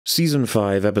Season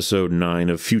 5, Episode 9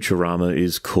 of Futurama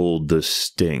is called The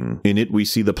Sting. In it, we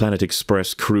see the Planet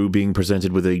Express crew being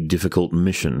presented with a difficult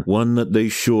mission, one that they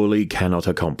surely cannot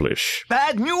accomplish.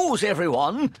 Bad news,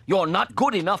 everyone! You're not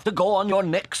good enough to go on your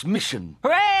next mission.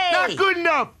 Hooray! Not good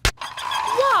enough!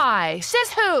 Why?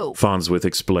 Says who? Farnsworth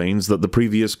explains that the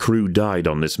previous crew died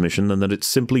on this mission and that it's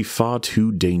simply far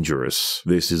too dangerous.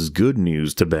 This is good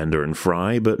news to Bender and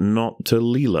Fry, but not to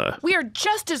Leela. We are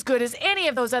just as good as any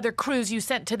of those other crews you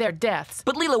sent to their deaths.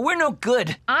 But Leela, we're no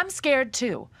good. I'm scared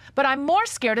too, but I'm more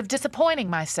scared of disappointing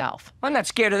myself. I'm not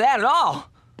scared of that at all.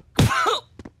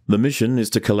 The mission is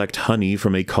to collect honey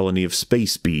from a colony of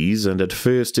space bees, and at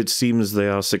first it seems they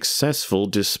are successful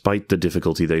despite the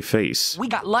difficulty they face. We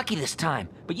got lucky this time,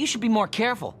 but you should be more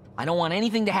careful. I don't want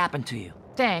anything to happen to you.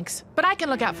 Thanks, but I can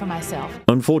look out for myself.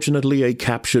 Unfortunately, a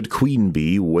captured queen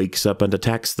bee wakes up and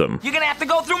attacks them. You're gonna have to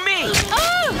go through me!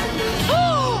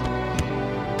 Oh!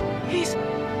 He's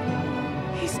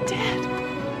dead.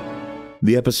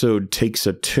 The episode takes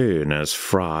a turn as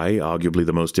Fry, arguably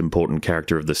the most important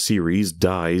character of the series,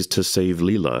 dies to save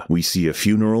Leela. We see a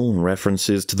funeral,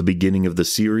 references to the beginning of the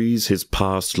series, his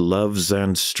past loves,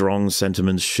 and strong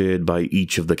sentiments shared by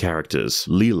each of the characters.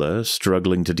 Leela,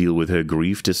 struggling to deal with her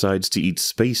grief, decides to eat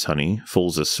space honey,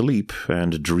 falls asleep,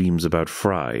 and dreams about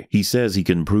Fry. He says he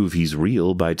can prove he's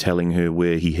real by telling her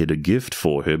where he hid a gift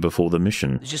for her before the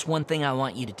mission. There's just one thing I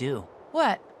want you to do.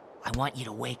 What? I want you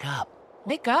to wake up.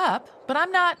 Wake up? But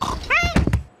I'm not...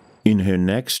 In her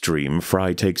next dream,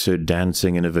 Fry takes her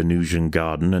dancing in a Venusian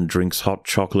garden and drinks hot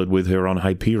chocolate with her on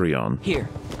Hyperion. Here,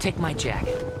 take my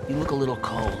jacket. You look a little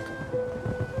cold.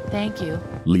 Thank you.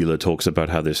 Leela talks about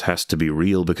how this has to be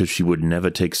real because she would never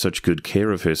take such good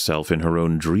care of herself in her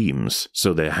own dreams,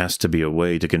 so there has to be a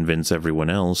way to convince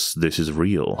everyone else this is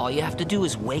real. All you have to do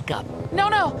is wake up. No,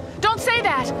 don't say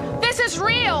that! This is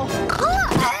real!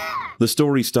 The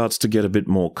story starts to get a bit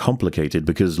more complicated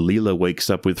because Leela wakes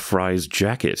up with Fry's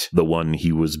jacket, the one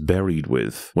he was buried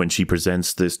with. When she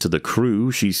presents this to the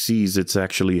crew, she sees it's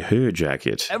actually her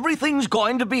jacket. Everything's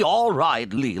going to be all right,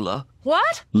 Leela.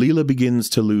 What? Leela begins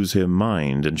to lose her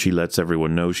mind, and she lets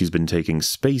everyone know she's been taking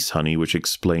space honey, which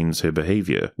explains her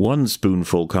behavior. 1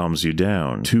 spoonful calms you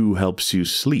down, 2 helps you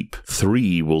sleep,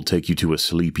 3 will take you to a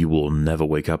sleep you will never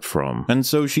wake up from. And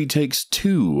so she takes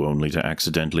 2, only to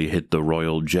accidentally hit the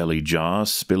royal jelly jar,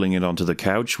 spilling it onto the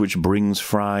couch, which brings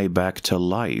Fry back to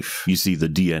life. You see the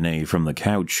DNA from the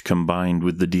couch combined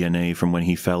with the DNA from when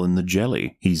he fell in the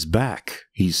jelly. He's back.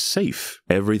 He's safe.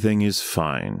 Everything is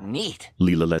fine. Neat.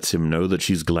 Leela lets him know that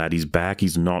she's glad he's back,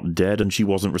 he's not dead, and she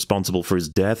wasn't responsible for his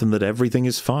death, and that everything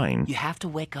is fine. You have to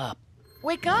wake up.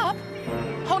 Wake up?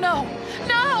 Oh no!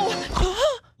 No!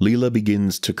 Leela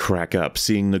begins to crack up,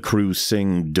 seeing the crew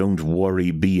sing "Don't Worry,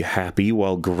 Be Happy"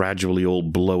 while gradually all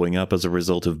blowing up as a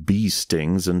result of bee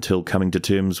stings until coming to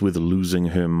terms with losing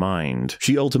her mind.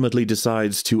 She ultimately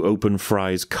decides to open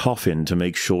Fry's coffin to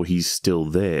make sure he's still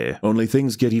there. Only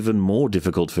things get even more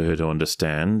difficult for her to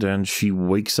understand, and she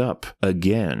wakes up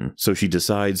again. So she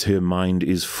decides her mind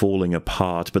is falling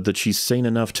apart, but that she's sane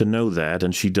enough to know that,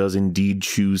 and she does indeed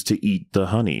choose to eat the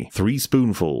honey. 3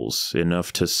 spoonfuls,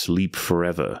 enough to sleep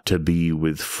forever. To be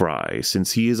with Fry,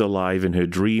 since he is alive in her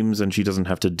dreams and she doesn't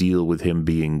have to deal with him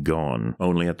being gone.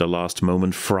 Only at the last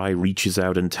moment, Fry reaches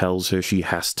out and tells her she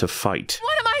has to fight.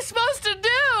 What am I supposed to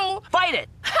do? Fight it!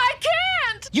 I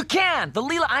can't! You can! The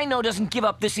Leela I know doesn't give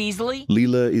up this easily.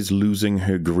 Leela is losing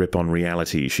her grip on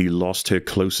reality. She lost her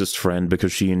closest friend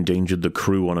because she endangered the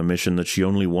crew on a mission that she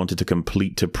only wanted to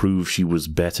complete to prove she was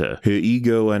better. Her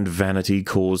ego and vanity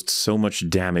caused so much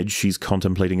damage, she's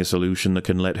contemplating a solution that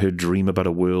can let her dream about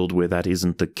a world where that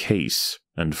isn't the case.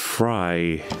 And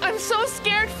Fry... I'm so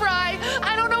scared, Fry!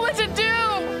 I don't know what to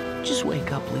do! Just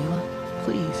wake up, Leela.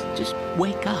 Please, just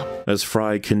wake up. As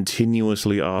Fry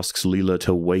continuously asks Leela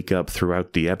to wake up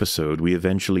throughout the episode, we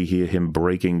eventually hear him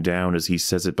breaking down as he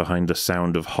says it behind the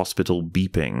sound of hospital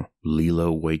beeping.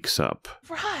 Leela wakes up.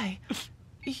 Fry,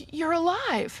 you're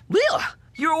alive. Leela!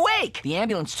 You're awake! The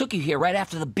ambulance took you here right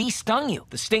after the bee stung you.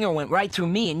 The stinger went right through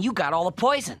me and you got all the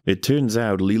poison. It turns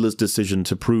out Leela's decision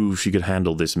to prove she could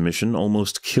handle this mission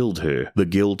almost killed her. The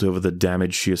guilt over the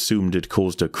damage she assumed it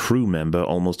caused a crew member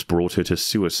almost brought her to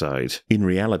suicide. In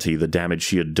reality, the damage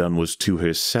she had done was to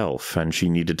herself, and she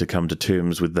needed to come to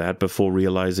terms with that before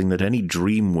realizing that any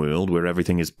dream world where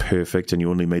everything is perfect and you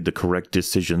only made the correct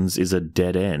decisions is a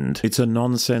dead end. It's a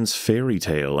nonsense fairy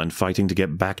tale, and fighting to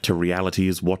get back to reality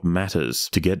is what matters.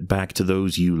 to get back to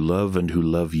those you love and who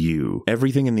love you.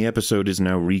 Everything in the episode is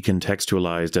now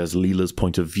recontextualized as Leela's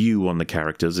point of view on the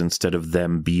characters instead of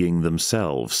them being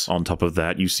themselves. On top of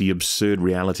that, you see absurd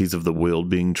realities of the world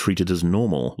being treated as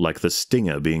normal, like the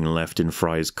stinger being left in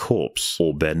Fry's corpse,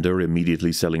 or Bender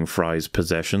immediately selling Fry's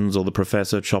possessions, or the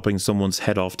professor chopping someone's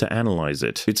head off to analyze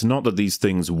it. It's not that these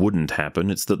things wouldn't happen,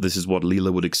 it's that this is what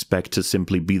Leela would expect to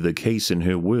simply be the case in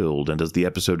her world, and as the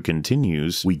episode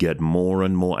continues, we get more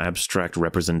and more abstract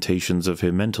representations of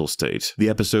her mental state. The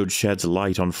episode sheds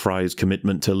light on Fry's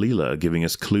commitment to Leela, giving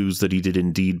us clues that he did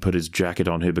indeed put his jacket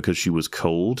on her because she was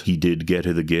cold, he did get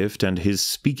her the gift, and his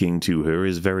speaking to her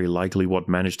is very likely what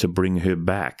managed to bring her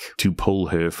back, to pull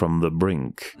her from the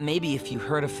brink. Maybe if you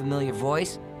heard a familiar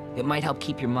voice, it might help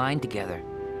keep your mind together.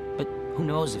 But who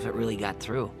knows if it really got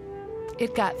through.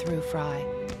 It got through, Fry.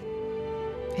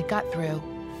 It got through.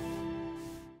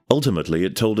 Ultimately,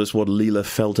 it told us what Leela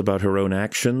felt about her own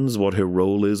actions, what her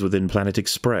role is within Planet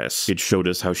Express. It showed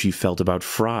us how she felt about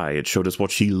Fry. It showed us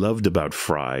what she loved about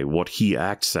Fry, what he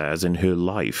acts as in her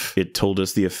life. It told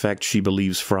us the effect she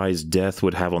believes Fry's death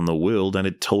would have on the world, and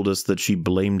it told us that she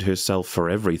blamed herself for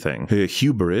everything. Her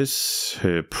hubris,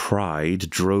 her pride,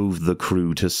 drove the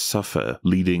crew to suffer,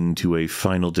 leading to a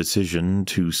final decision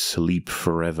to sleep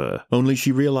forever. Only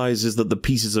she realizes that the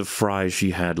pieces of Fry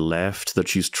she had left, that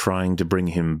she's trying to bring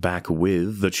him back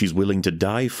with, that she's willing to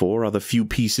die for, are the few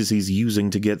pieces he's using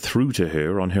to get through to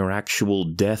her on her actual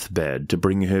deathbed, to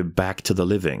bring her back to the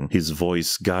living. His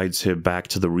voice guides her back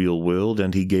to the real world,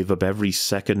 and he gave up every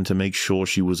second to make sure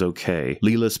she was okay.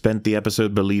 Leela spent the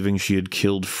episode believing she had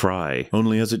killed Fry,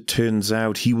 only as it turns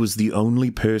out, he was the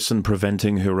only person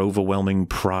preventing her overwhelming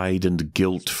pride and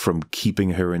guilt from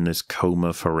keeping her in this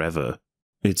coma forever.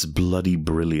 It's bloody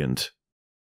brilliant.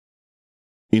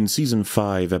 In Season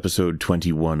 5, Episode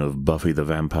 21 of Buffy the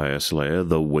Vampire Slayer,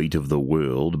 The Weight of the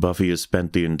World, Buffy has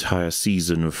spent the entire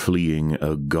season fleeing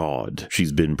a god.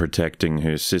 She's been protecting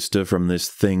her sister from this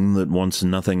thing that wants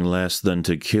nothing less than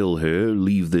to kill her,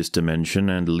 leave this dimension,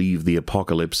 and leave the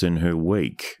apocalypse in her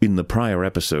wake. In the prior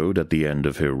episode, at the end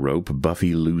of her rope,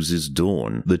 Buffy loses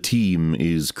Dawn. The team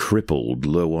is crippled,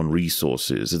 low on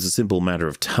resources. It's a simple matter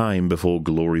of time before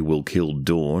Glory will kill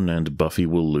Dawn, and Buffy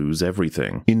will lose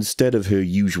everything. Instead of her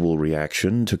usual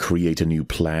reaction, to create a new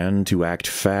plan, to act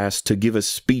fast, to give a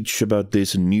speech about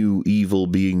this new evil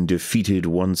being defeated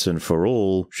once and for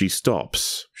all, she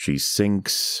stops, she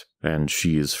sinks, and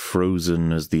she is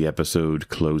frozen as the episode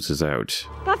closes out.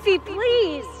 Buffy,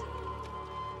 please!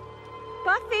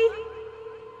 Buffy!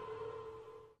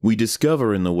 We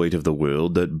discover in The Weight of the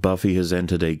World that Buffy has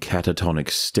entered a catatonic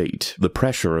state. The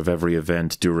pressure of every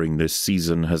event during this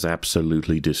season has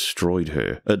absolutely destroyed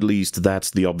her. At least that's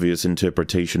the obvious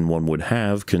interpretation one would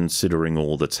have, considering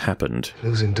all that's happened.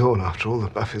 Losing Dawn after all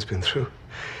that Buffy's been through,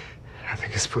 I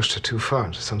think it's pushed her too far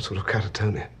into some sort of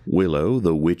catatonia. Willow,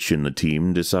 the witch in the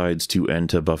team, decides to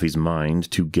enter Buffy's mind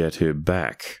to get her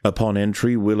back. Upon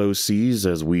entry, Willow sees,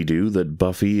 as we do, that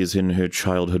Buffy is in her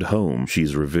childhood home.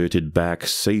 She's reverted back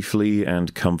safely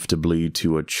and comfortably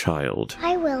to a child.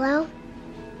 Hi, Willow.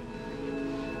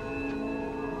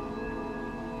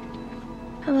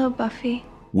 Hello, Buffy.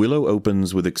 Willow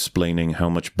opens with explaining how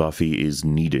much Buffy is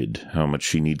needed, how much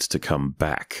she needs to come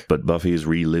back. But Buffy is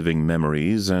reliving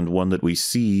memories, and one that we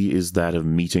see is that of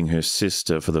meeting her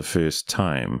sister for the first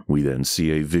time. We then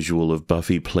see a visual of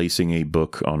Buffy placing a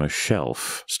book on a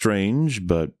shelf. Strange,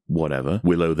 but whatever.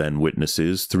 Willow then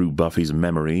witnesses, through Buffy's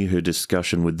memory, her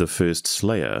discussion with the first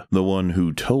Slayer, the one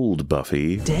who told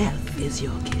Buffy, Death is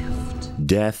your gift.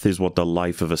 Death is what the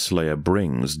life of a Slayer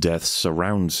brings. Death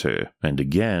surrounds her. And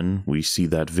again, we see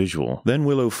that visual. Then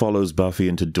Willow follows Buffy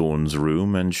into Dawn's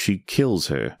room and she kills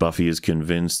her. Buffy is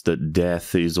convinced that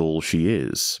death is all she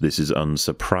is. This is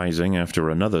unsurprising after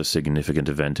another significant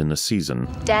event in the season.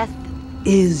 Death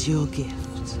Is your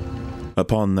gift.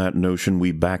 Upon that notion,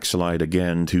 we backslide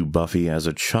again to Buffy as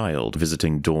a child,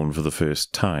 visiting Dawn for the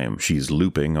first time. She's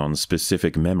looping on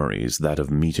specific memories, that of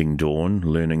meeting Dawn,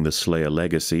 learning the Slayer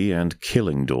legacy, and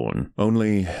killing Dawn.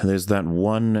 Only, there's that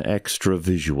one extra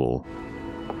visual.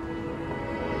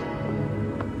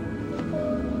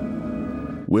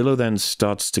 Willow then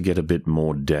starts to get a bit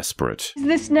more desperate.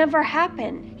 This never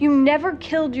happened. You never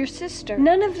killed your sister.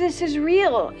 None of this is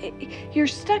real. You're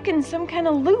stuck in some kind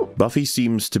of loop. Buffy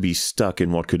seems to be stuck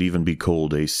in what could even be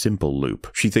called a simple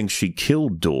loop. She thinks she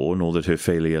killed Dawn, or that her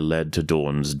failure led to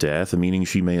Dawn's death, meaning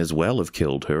she may as well have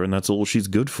killed her, and that's all she's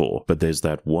good for. But there's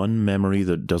that one memory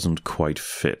that doesn't quite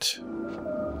fit.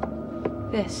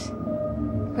 This.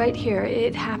 Right here,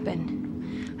 it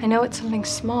happened. I know it's something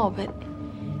small, but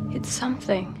It's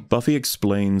something. Buffy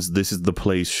explains this is the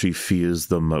place she fears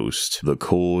the most, the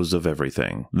cause of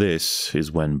everything. This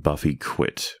is when Buffy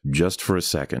quit. Just for a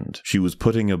second. She was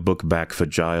putting a book back for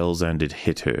Giles and it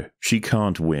hit her. She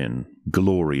can't win.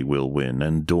 Glory will win,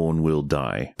 and Dawn will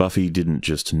die. Buffy didn't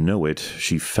just know it,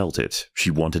 she felt it. She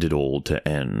wanted it all to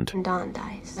end. When Dawn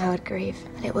dies, I would grieve,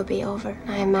 but it would be over.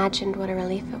 I imagined what a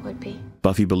relief it would be.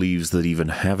 Buffy believes that even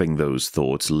having those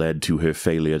thoughts led to her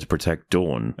failure to protect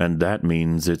Dawn, and that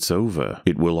means it's over.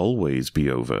 It will always be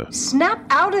over. Snap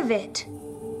out of it!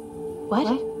 What?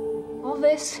 All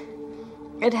this,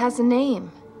 it has a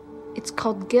name. It's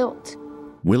called guilt.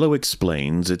 Willow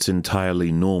explains it's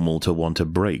entirely normal to want a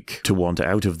break, to want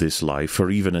out of this life for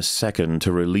even a second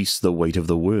to release the weight of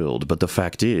the world, but the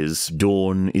fact is,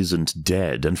 Dawn isn't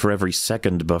dead, and for every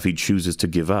second Buffy chooses to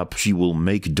give up, she will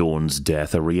make Dawn's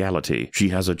death a reality. She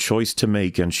has a choice to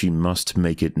make, and she must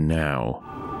make it now.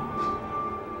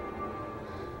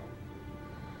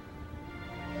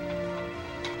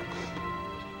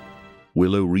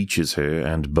 Willow reaches her,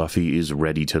 and Buffy is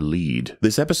ready to lead.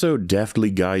 This episode deftly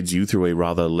guides you through a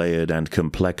rather layered and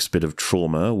complex bit of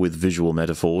trauma, with visual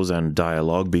metaphors and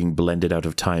dialogue being blended out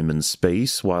of time and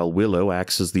space, while Willow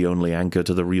acts as the only anchor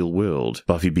to the real world.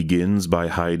 Buffy begins by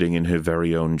hiding in her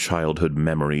very own childhood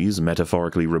memories,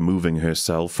 metaphorically removing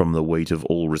herself from the weight of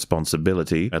all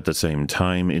responsibility, at the same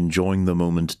time enjoying the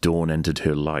moment Dawn entered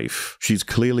her life. She's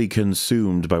clearly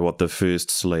consumed by what the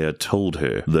first Slayer told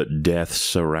her, that death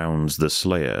surrounds the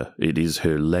Slayer. It is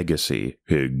her legacy,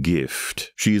 her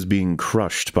gift. She is being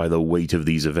crushed by the weight of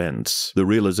these events. The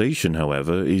realization,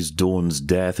 however, is Dawn's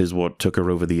death is what took her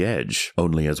over the edge.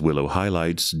 Only, as Willow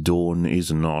highlights, Dawn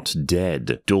is not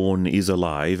dead. Dawn is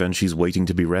alive, and she's waiting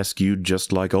to be rescued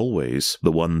just like always.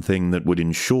 The one thing that would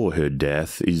ensure her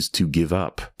death is to give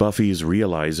up. Buffy is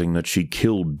realizing that she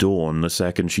killed Dawn the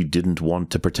second she didn't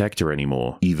want to protect her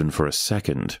anymore, even for a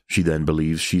second. She then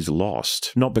believes she's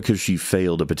lost. Not because she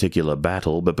failed a particular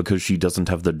battle, but because she doesn't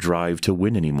have the drive to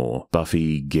win anymore.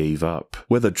 Buffy gave up.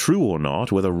 Whether true or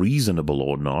not, whether reasonable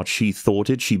or not, she thought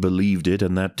it, she believed it,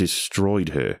 and that destroyed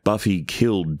her. Buffy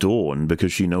killed Dawn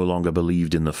because she no longer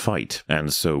believed in the fight.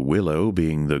 And so Willow,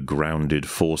 being the grounded,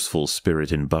 forceful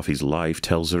spirit in Buffy's life,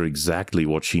 tells her exactly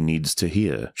what she needs to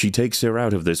hear. She takes her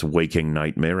out of this waking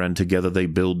nightmare, and together they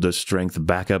build the strength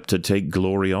back up to take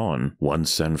Glory on,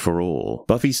 once and for all.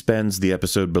 Buffy spends the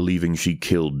episode believing she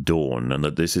killed Dawn, and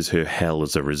that this is her hell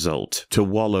as a result, to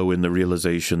wallow in the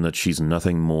realization that she's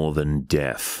nothing more than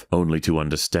death, only to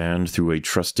understand through a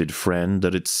trusted friend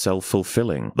that it's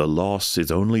self-fulfilling. The loss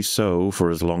is only so for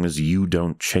as long as you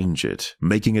don't change it.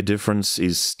 Making a difference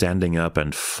is standing up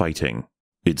and fighting.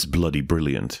 It's bloody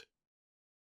brilliant.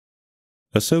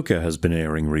 Ahsoka has been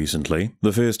airing recently.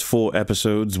 The first 4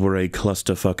 episodes were a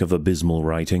clusterfuck of abysmal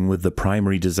writing, with the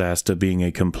primary disaster being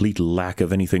a complete lack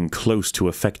of anything close to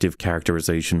effective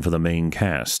characterization for the main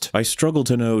cast. I struggle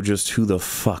to know just who the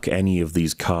fuck any of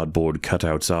these cardboard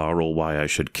cutouts are or why I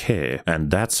should care, and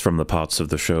that's from the parts of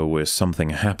the show where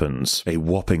something happens, a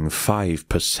whopping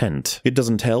 5%. It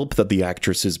doesn't help that the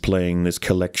actresses playing this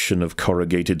collection of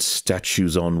corrugated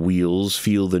statues on wheels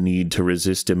feel the need to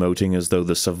resist emoting as though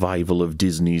the survival of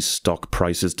Disney's stock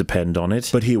prices depend on it.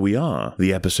 But here we are,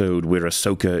 the episode where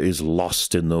Ahsoka is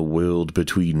lost in the world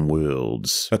between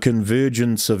worlds. A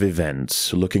convergence of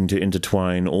events looking to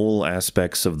intertwine all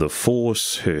aspects of the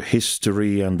Force, her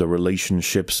history, and the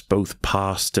relationships both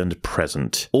past and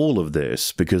present. All of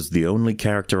this because the only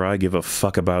character I give a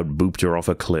fuck about booped her off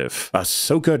a cliff.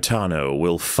 Ahsoka Tano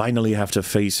will finally have to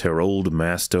face her old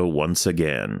master once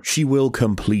again. She will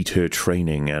complete her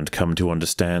training and come to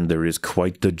understand there is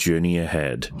quite the journey ahead.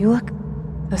 You look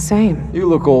the same. You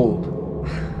look old.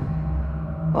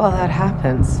 Well, that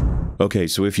happens. Okay,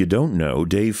 so if you don't know,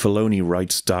 Dave Filoni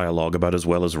writes dialogue about as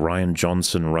well as Rian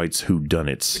Johnson writes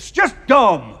whodunits. It's just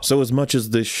dumb! So as much as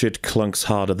this shit clunks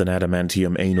harder than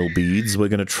adamantium anal beads, we're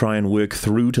gonna try and work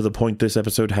through to the point this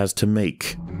episode has to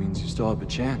make. It means you still have a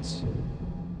chance.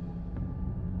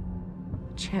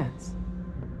 Chance.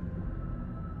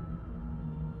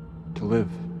 To live.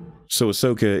 So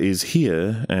Ahsoka is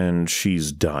here, and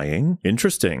she's dying?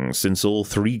 Interesting, since all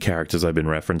 3 characters I've been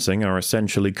referencing are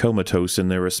essentially comatose in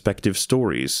their respective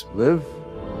stories. Live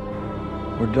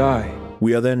or die.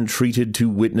 We are then treated to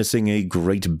witnessing a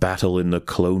great battle in the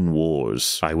Clone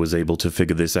Wars. I was able to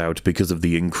figure this out because of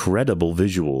the incredible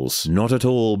visuals, not at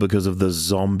all because of the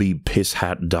zombie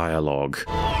pisshat dialogue.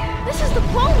 This is the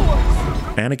Clone Wars!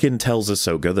 Anakin tells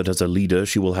Ahsoka that as a leader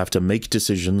she will have to make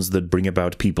decisions that bring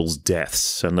about people's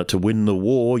deaths, and that to win the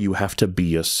war you have to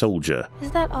be a soldier.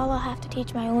 Is that all I'll have to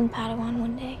teach my own Padawan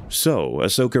one day? So,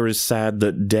 Ahsoka is sad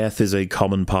that death is a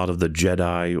common part of the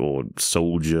Jedi, or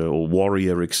soldier, or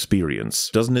warrior experience.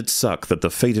 Doesn't it suck that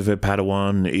the fate of her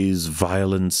Padawan is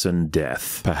violence and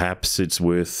death? Perhaps it's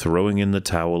worth throwing in the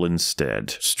towel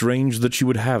instead. Strange that she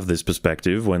would have this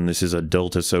perspective when this is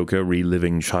adult Ahsoka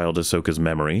reliving child Ahsoka's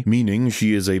memory, meaning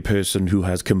she is a person who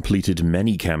has completed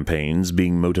many campaigns,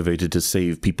 being motivated to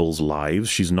save people's lives.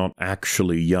 She's not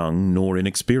actually young nor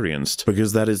inexperienced,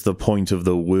 because that is the point of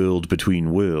the world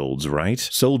between worlds, right?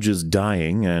 Soldiers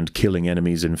dying and killing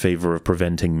enemies in favor of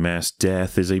preventing mass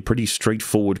death is a pretty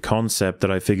straightforward concept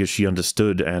that I figure she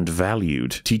understood and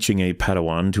valued. Teaching a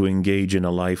Padawan to engage in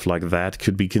a life like that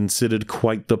could be considered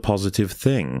quite the positive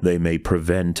thing. They may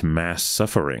prevent mass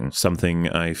suffering, something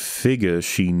I figure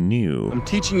she knew. I'm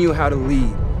teaching you how to lead,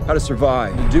 how to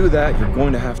survive. To do that, you're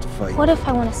going to have to fight. What if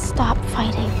I want to stop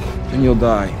fighting? Then you'll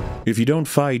die. If you don't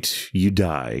fight, you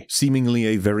die. Seemingly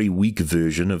a very weak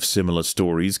version of similar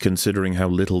stories, considering how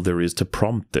little there is to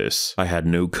prompt this. I had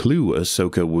no clue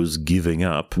Ahsoka was giving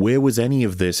up. Where was any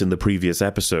of this in the previous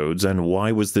episodes, and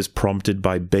why was this prompted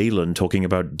by Baylan talking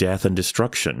about death and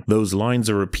destruction? Those lines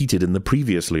are repeated in the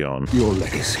previously on. Your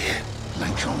legacy,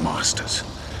 like your master's,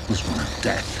 is one of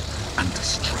death and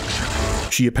destruction.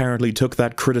 She apparently took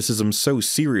that criticism so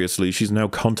seriously she's now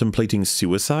contemplating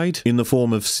suicide in the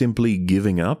form of simply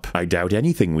giving up. I doubt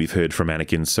anything we've heard from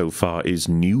Anakin so far is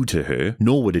new to her,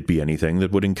 nor would it be anything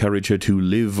that would encourage her to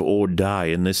live or die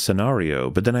in this scenario,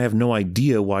 but then I have no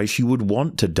idea why she would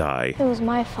want to die. It was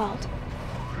my fault.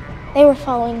 They were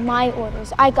following my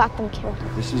orders. I got them killed.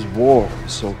 This is war,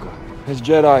 Ahsoka. As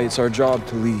Jedi, it's our job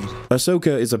to lead.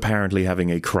 Ahsoka is apparently having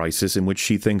a crisis in which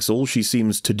she thinks all she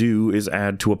seems to do is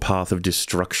add to a path of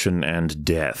destruction and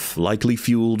death, likely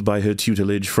fueled by her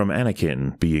tutelage from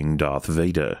Anakin, being Darth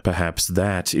Vader. Perhaps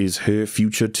that is her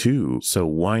future too, so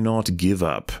why not give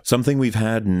up? Something we've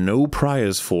had no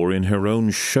priors for in her own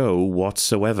show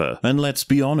whatsoever. And let's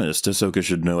be honest, Ahsoka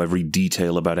should know every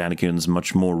detail about Anakin's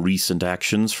much more recent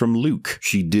actions from Luke.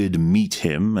 She did meet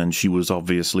him, and she was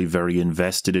obviously very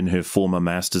invested in her former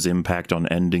master's impact on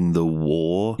ending the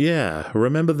war. Yeah,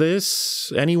 remember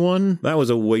this? Anyone? That was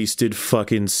a wasted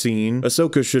fucking scene.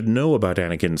 Ahsoka should know about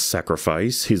Anakin's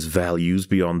sacrifice, his values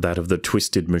beyond that of the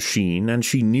twisted machine, and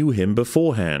she knew him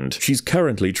beforehand. She's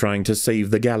currently trying to save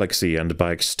the galaxy, and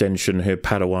by extension her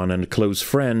Padawan and close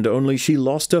friend, only she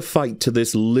lost a fight to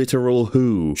this literal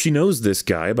who. She knows this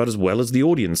guy about as well as the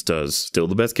audience does. Still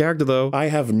the best character though. I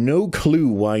have no clue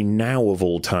why now of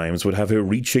all times would have her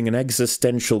reaching an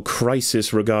existential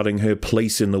crisis regarding her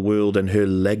place in the world and her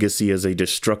legacy as a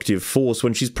destructive force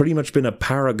when she's pretty much been a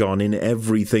paragon in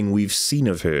everything we've seen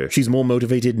of her. She's more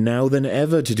motivated now than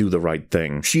ever to do the right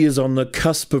thing. She is on the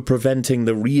cusp of preventing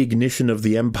the reignition of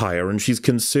the Empire, and she's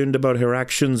concerned about her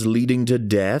actions leading to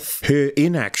death. Her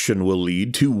inaction will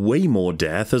lead to way more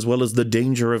death, as well as the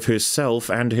danger of herself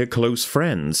and her close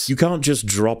friends. You can't just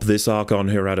drop this arc on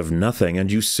her out of nothing,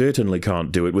 and you certainly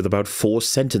can't do it with about 4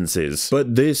 sentences.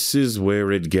 But this is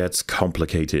where it gets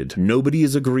complicated. Nobody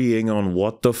is agreeing on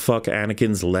what the fuck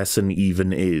Anakin's lesson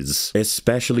even is,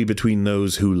 especially between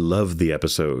those who love the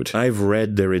episode. I've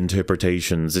read their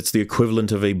interpretations. It's the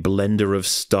equivalent of a blender of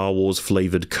Star Wars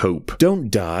flavored cope. Don't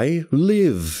die,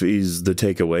 live is the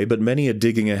takeaway, but many are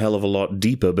digging a hell of a lot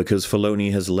deeper because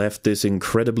Filoni has left this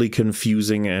incredibly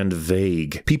confusing and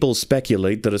vague. People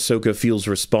speculate that Ahsoka feels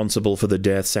responsible for the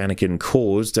deaths Anakin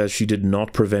caused as she did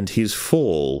not prevent his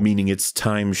fall, meaning it's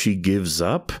time she gives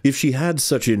up? If she had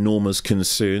such enormous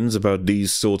concerns about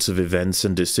these sorts of events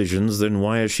and decisions, then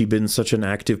why has she been such an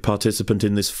active participant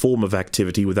in this form of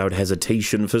activity without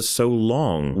hesitation for so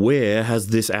long? Where has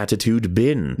this attitude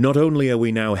been? Not only are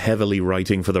we now heavily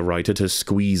writing for the writer to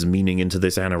squeeze meaning into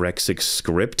this anorexic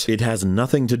script, it has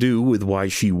nothing to do with why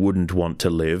she wouldn't want to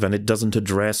live, and it doesn't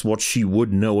address what she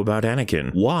would know about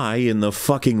Anakin. Why in the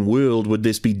fucking world would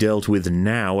this be dealt with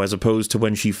now as opposed to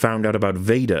when she found out about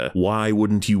Vader? Why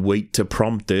wouldn't you wait to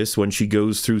prompt this when she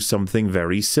goes through something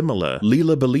very similar?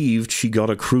 Leela believed she got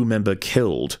a crew member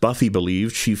killed. Buffy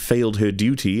believed she failed her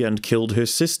duty and killed her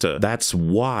sister. That's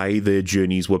why their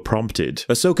journeys were prompted.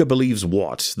 Ahsoka believes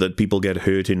what? That people get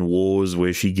hurt in wars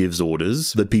where she gives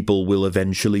orders? That people will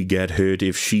eventually get hurt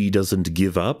if she doesn't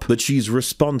give up? That she's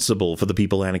responsible for the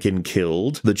people Anakin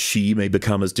killed? That she may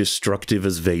become as destructive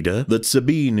as Vader? That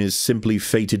Sabine is simply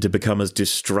fated to become as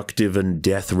destructive and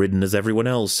death-ridden as everyone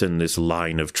else in this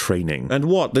line of training? And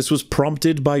what what? This was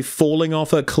prompted by falling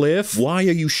off a cliff? Why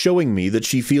are you showing me that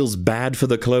she feels bad for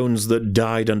the clones that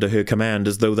died under her command,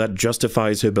 as though that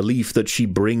justifies her belief that she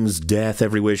brings death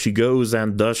everywhere she goes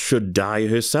and thus should die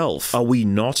herself? Are we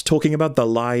not talking about the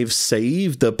lives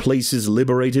saved, the places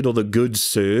liberated, or the goods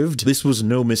served? This was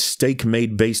no mistake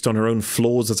made based on her own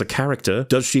flaws as a character.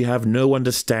 Does she have no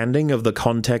understanding of the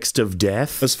context of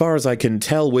death? As far as I can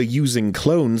tell, we're using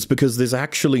clones because there's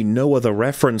actually no other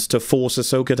reference to force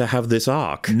Ahsoka to have this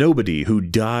arc. Nobody who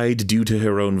died due to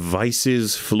her own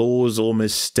vices, flaws, or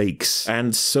mistakes.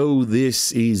 And so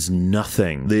this is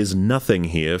nothing. There's nothing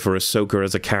here for Ahsoka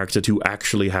as a character to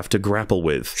actually have to grapple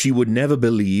with. She would never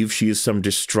believe she is some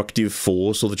destructive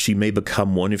force or that she may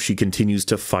become one if she continues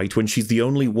to fight when she's the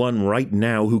only one right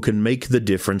now who can make the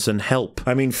difference and help.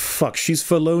 I mean, fuck, she's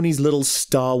Filoni's little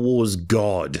Star Wars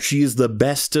god. She is the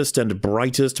bestest and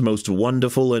brightest, most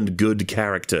wonderful and good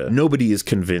character. Nobody is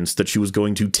convinced that she was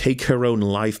going to take her own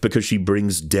life because she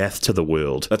brings death to the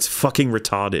world. That's fucking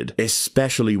retarded.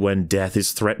 Especially when death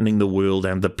is threatening the world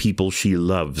and the people she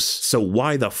loves. So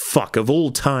why the fuck of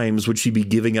all times would she be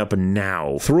giving up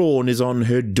now? Thrawn is on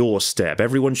her doorstep.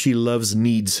 Everyone she loves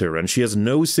needs her, and she has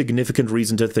no significant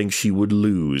reason to think she would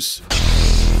lose.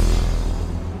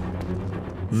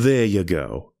 There you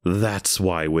go. That's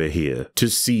why we're here. To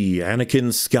see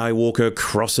Anakin Skywalker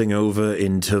crossing over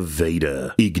into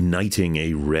Vader, igniting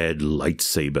a red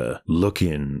lightsaber,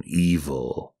 looking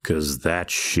evil. 'Cause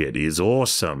that shit is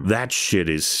awesome. That shit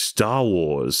is Star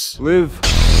Wars. Live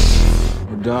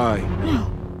or die.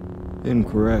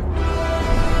 Incorrect.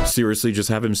 Seriously, just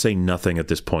have him say nothing at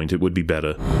this point. It would be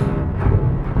better.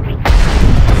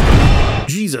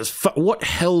 Jesus, what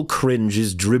hell cringe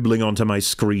is dribbling onto my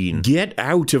screen? Get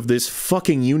out of this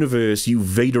fucking universe, you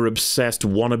Vader-obsessed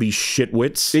wannabe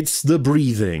shitwits. It's the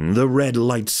breathing, the red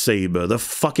lightsaber, the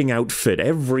fucking outfit,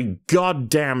 every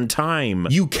goddamn time.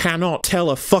 You cannot tell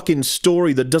a fucking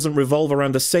story that doesn't revolve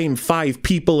around the same 5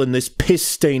 people in this piss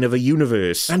stain of a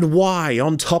universe. And why,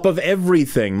 on top of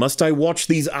everything, must I watch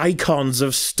these icons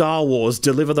of Star Wars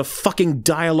deliver the fucking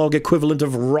dialogue equivalent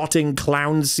of rotting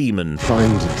clown semen?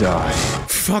 Time to die.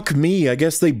 Fuck me, I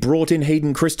guess they brought in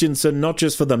Hayden Christensen not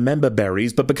just for the member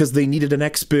berries, but because they needed an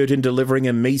expert in delivering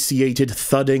emaciated,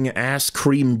 thudding,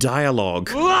 ass-cream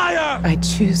dialogue. Liar! I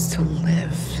choose to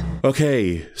live.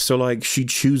 Okay, so like, she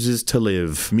chooses to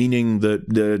live, meaning that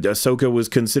Ahsoka was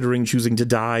considering choosing to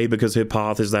die because her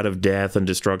path is that of death and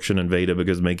destruction, and Vader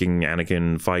because making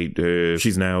Anakin fight her.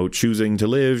 She's now choosing to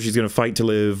live, she's gonna fight to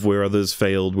live where others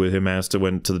failed, where her master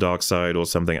went to the dark side or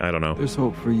something, I don't know. There's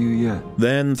hope for you yet.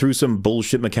 Then, through some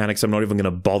bullshit mechanics I'm not even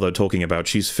gonna bother talking about,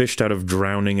 she's fished out of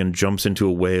drowning and jumps into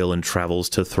a whale and travels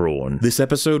to Thrawn. This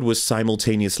episode was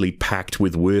simultaneously packed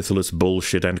with worthless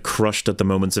bullshit and crushed at the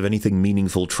moments of anything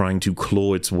meaningful trying to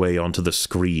claw its way onto the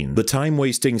screen. The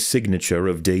time-wasting signature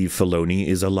of Dave Filoni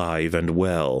is alive and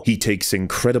well. He takes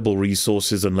incredible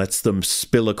resources and lets them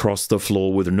spill across the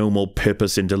floor with no more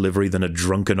purpose in delivery than a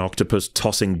drunken octopus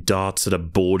tossing darts at a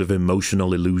board of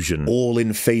emotional illusion. All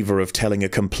in favor of telling a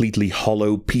completely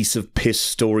hollow piece of piss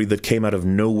story that came out of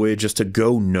nowhere just to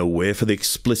go nowhere for the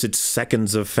explicit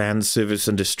seconds of fan service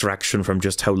and distraction from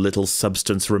just how little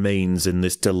substance remains in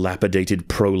this dilapidated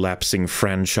prolapsing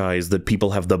franchise that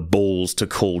people have the balls to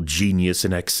call genius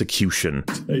in execution.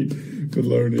 Hey,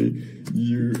 Filoni,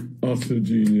 you utter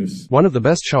genius. One of the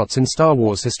best shots in Star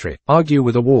Wars history. Argue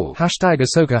with a wall. Hashtag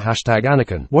Ahsoka, hashtag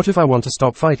Anakin. What if I want to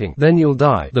stop fighting? Then you'll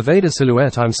die. The Vader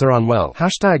silhouette, I'm so unwell.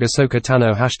 Hashtag Ahsoka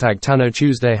Tano, hashtag Tano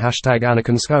Tuesday, hashtag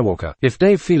Anakin Skywalker. If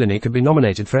Dave Filoni could be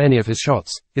nominated for any of his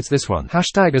shots, it's this one.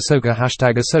 Hashtag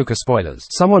Ahsoka spoilers.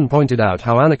 Someone pointed out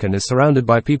how Anakin is surrounded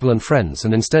by people and friends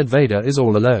and instead Vader is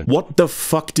all alone. What the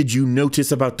fuck did you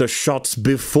notice about the shots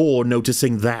before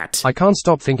noticing that? I can't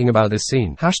stop thinking about this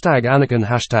scene. Hashtag Anakin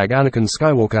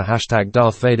Skywalker, hashtag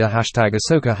Darth Vader, hashtag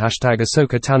Ahsoka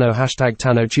Tano, hashtag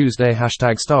Tano Tuesday,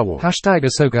 hashtag Star Wars. Hashtag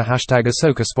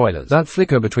Ahsoka spoilers. That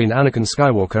flicker between Anakin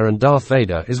Skywalker and Darth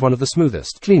Vader is one of the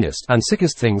smoothest, cleanest, and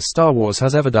sickest things Star Wars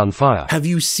has ever done. Fire. Have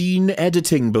you seen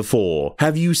editing before?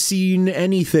 Have you seen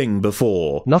anything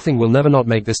before? Nothing will never not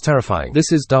make this terrifying.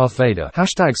 This is Darth Vader.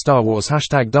 Hashtag Star Wars,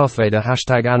 hashtag Darth Vader,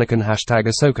 hashtag Anakin, hashtag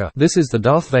Ahsoka. This is the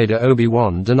Darth Vader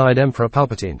Obi-Wan denied Emperor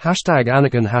Palpatine. Hashtag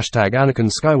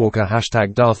Anakin Skywalker,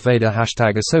 hashtag Darth Vader,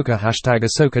 hashtag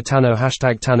Ahsoka Tano,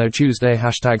 hashtag Tano Tuesday,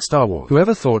 hashtag Star Wars.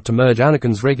 Whoever thought to merge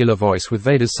Anakin's regular voice with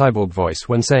Vader's cyborg voice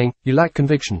when saying, "You lack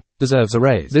conviction"? deserves a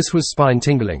raise. This was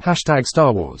spine-tingling. Hashtag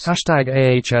Star Wars. Hashtag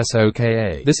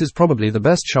AHSOKA. This is probably the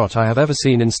best shot I have ever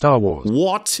seen in Star Wars.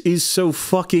 What is so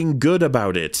fucking good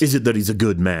about it? Is it that he's a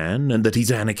good man and that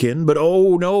he's Anakin? But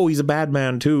oh no, he's a bad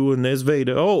man too, and there's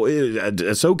Vader. Oh,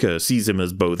 Ahsoka sees him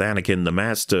as both Anakin the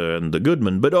Master and the good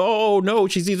man, but oh no,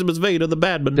 she sees him as Vader the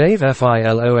bad man. Dave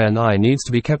Filoni needs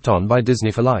to be kept on by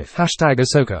Disney for life. Hashtag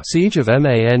Ahsoka. Siege of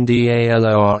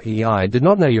Mandalore. Did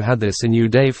not know you had this in you,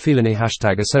 Dave Filoni.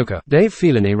 Hashtag Ahsoka. Dave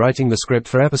Filoni writing the script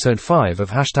for episode 5 of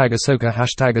Hashtag Ahsoka.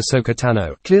 Hashtag Ahsoka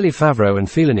Tano. Clearly Favreau and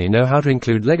Filoni know how to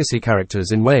include legacy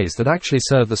characters in ways that actually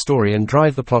serve the story and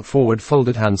drive the plot forward.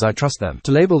 Folded hands, I trust them.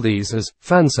 To label these as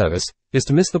fan service is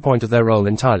to miss the point of their role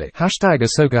entirely. Hashtag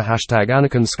Ahsoka. Hashtag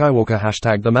Anakin Skywalker.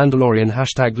 Hashtag The Mandalorian.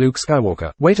 Hashtag Luke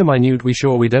Skywalker. Wait a minute, we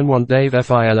sure we don't want Dave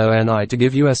Filoni to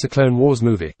give us a Clone Wars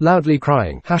movie. Loudly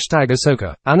crying. Hashtag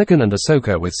Ahsoka. Anakin and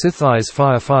Ahsoka with Sith eyes.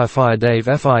 Fire fire fire. Dave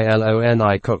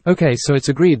Filoni cook. Okay, so it's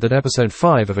agreed that episode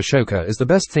 5 of Ahsoka is the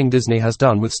best thing Disney has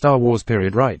done with Star Wars,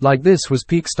 period, right? Like, this was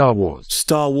peak Star Wars.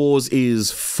 Star Wars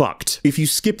is fucked. If you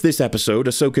skip this episode,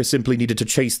 Ahsoka simply needed to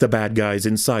chase the bad guys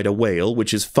inside a whale,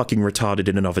 which is fucking retarded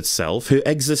in and of itself. Her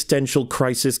existential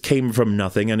crisis came from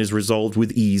nothing and is resolved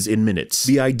with ease in minutes.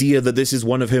 The idea that this is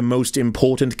one of her most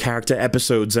important character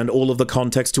episodes and all of the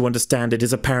context to understand it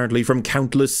is apparently from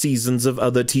countless seasons of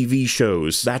other TV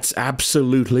shows. That's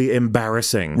absolutely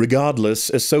embarrassing.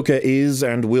 Regardless, Ahsoka is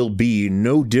and will be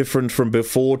no different from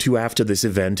before to after this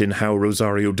event in how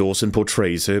Rosario Dawson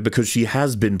portrays her, because she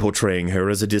has been portraying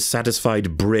her as a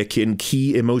dissatisfied brick in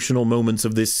key emotional moments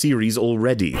of this series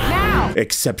already. Now!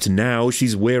 Except now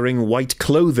she's wearing white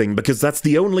clothing because that's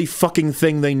the only fucking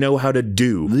thing they know how to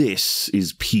do. This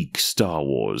is peak Star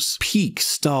Wars. Peak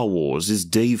Star Wars is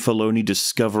Dave Filoni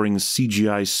discovering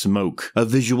CGI smoke, a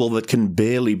visual that can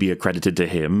barely be accredited to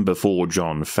him, before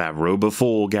Jon Favreau,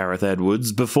 before Gareth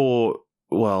Edwards, before,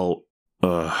 well,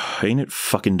 ain't it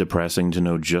fucking depressing to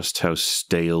know just how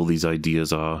stale these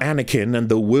ideas are? Anakin and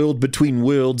the world between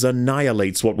worlds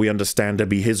annihilates what we understand to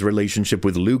be his relationship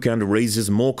with Luke and raises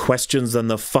more questions than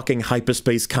the fucking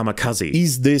hyperspace kamikaze.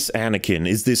 Is this Anakin?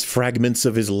 Is this fragments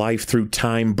of his life through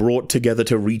time brought together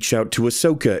to reach out to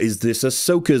Ahsoka? Is this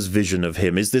Ahsoka's vision of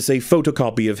him? Is this a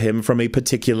photocopy of him from a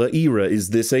particular era?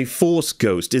 Is this a Force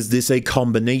ghost? Is this a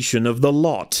combination of the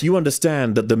lot? You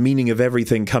understand that the meaning of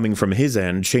everything coming from his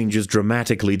end changes dramatically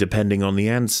depending on the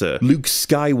answer. Luke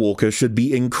Skywalker should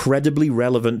be incredibly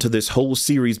relevant to this whole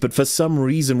series, but for some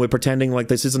reason we're pretending like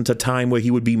this isn't a time where he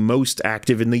would be most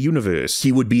active in the universe.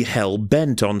 He would be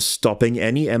hell-bent on stopping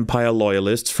any Empire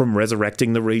loyalists from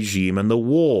resurrecting the regime and the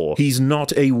war. He's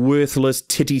not a worthless,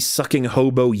 titty-sucking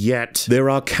hobo yet. There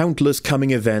are countless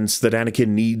coming events that Anakin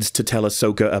needs to tell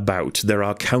Ahsoka about. There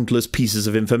are countless pieces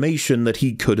of information that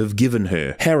he could have given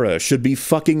her. Hera should be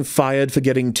fucking fired for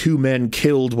getting 2 men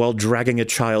killed while dragging a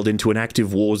child into an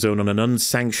active war zone on an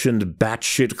unsanctioned,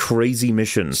 batshit crazy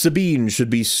mission. Sabine should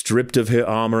be stripped of her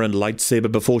armor and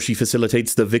lightsaber before she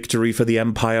facilitates the victory for the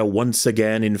Empire once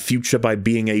again in future by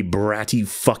being a bratty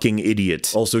fucking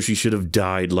idiot. Also, she should have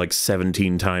died like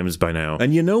 17 times by now.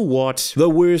 And you know what? The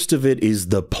worst of it is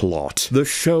the plot. The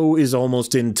show is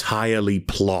almost entirely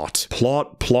plot.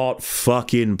 Plot,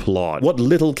 fucking plot. What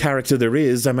little character there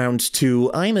is amounts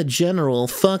to, I'm a general,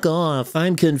 fuck off.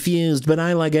 I'm confused, but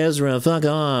I like Ezra, fuck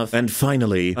off. And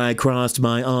finally, I crossed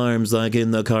my arms like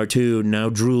in the cartoon, now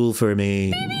drool for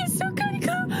me. Baby, it's so good.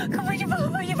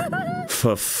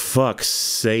 For fuck's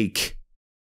sake.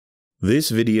 This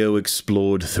video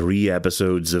explored 3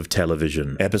 episodes of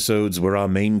television. Episodes where our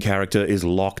main character is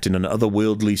locked in an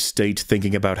otherworldly state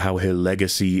thinking about how her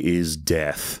legacy is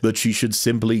death. That she should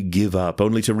simply give up,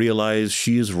 only to realize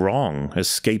she is wrong,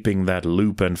 escaping that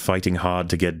loop and fighting hard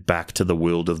to get back to the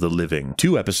world of the living.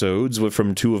 2 episodes were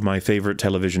from 2 of my favorite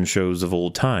television shows of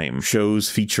all time. Shows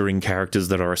featuring characters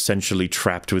that are essentially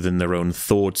trapped within their own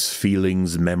thoughts,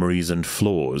 feelings, memories, and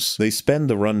flaws. They spend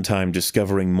the runtime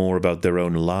discovering more about their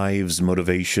own lives,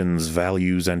 motivations,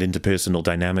 values, and interpersonal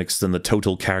dynamics than the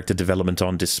total character development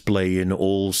on display in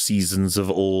all seasons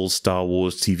of all Star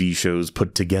Wars TV shows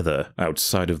put together.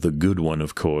 Outside of the good one,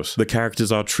 of course. The characters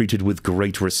are treated with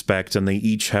great respect, and they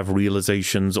each have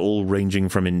realizations all ranging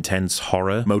from intense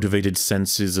horror, motivated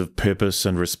senses of purpose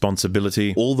and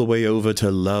responsibility, all the way over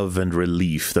to love and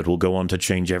relief that will go on to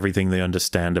change everything they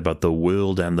understand about the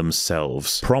world and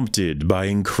themselves. Prompted by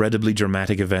incredibly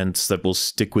dramatic events that will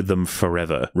stick with them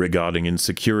forever, regardless regarding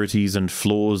insecurities and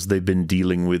flaws they've been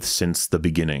dealing with since the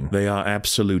beginning. They are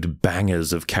absolute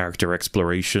bangers of character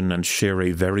exploration and share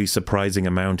a very surprising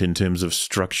amount in terms of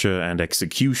structure and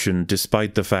execution,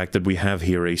 despite the fact that we have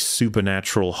here a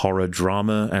supernatural horror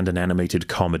drama and an animated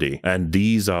comedy. And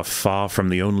these are far from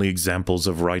the only examples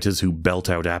of writers who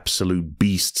belt out absolute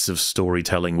beasts of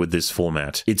storytelling with this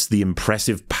format. It's the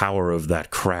impressive power of that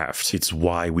craft. It's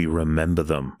why we remember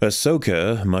them.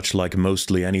 Ahsoka, much like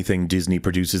mostly anything Disney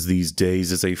produces these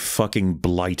days, is a fucking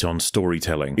blight on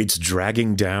storytelling. It's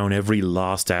dragging down every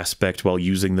last aspect while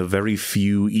using the very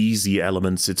few easy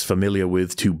elements it's familiar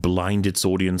with to blind its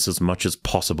audience as much as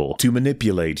possible, to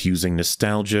manipulate using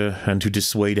nostalgia, and to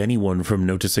dissuade anyone from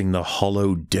noticing the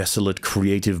hollow, desolate,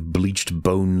 creative, bleached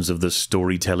bones of the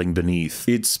storytelling beneath.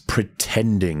 It's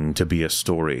pretending to be a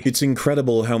story. It's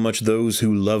incredible how much those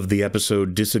who love the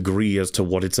episode disagree as to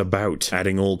what it's about,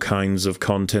 adding all kinds of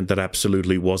content that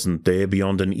absolutely wasn't there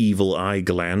beyond an evil eye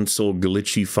glance or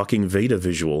glitchy fucking Vader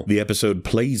visual. The episode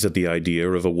plays at the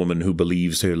idea of a woman who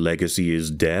believes her legacy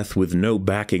is death, with no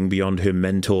backing beyond her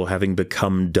mentor having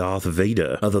become Darth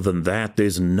Vader. Other than that,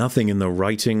 there's nothing in the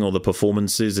writing or the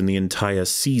performances in the entire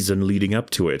season leading up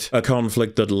to it. A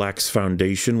conflict that lacks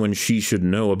foundation when she should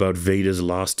know about Vader's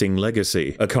lasting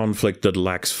legacy. A conflict that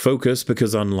lacks focus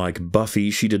because, unlike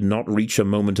Buffy, she did not reach a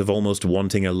moment of almost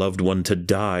wanting a loved one to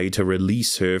die to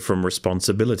release her from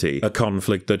responsibility. A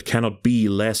conflict that cannot be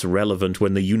less relevant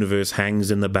when the universe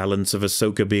hangs in the balance of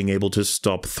Ahsoka being able to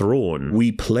stop Thrawn.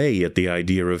 We play at the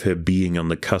idea of her being on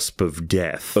the cusp of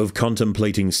death, of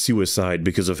contemplating suicide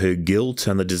because of her guilt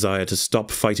and the desire to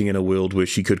stop fighting in a world where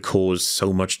she could cause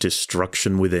so much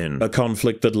destruction within. A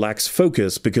conflict that lacks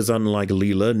focus because, unlike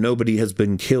Leela, nobody has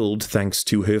been killed thanks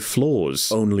to her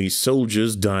flaws. Only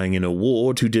soldiers dying in a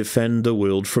war to defend the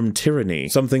world from tyranny.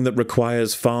 Something that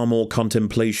requires far more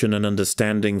contemplation and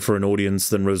understanding for an audience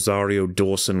than Rosario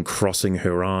Dawson crossing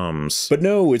her arms. But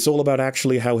no, it's all about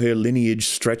actually how her lineage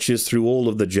stretches through all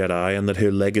of the Jedi and that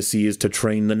her legacy is to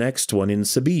train the next one in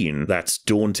Sabine. That's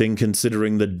daunting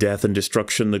considering the death and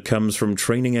destruction that comes from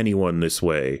training anyone this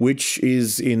way, which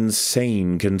is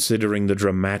insane considering the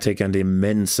dramatic and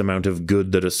immense amount of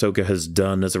good that Ahsoka has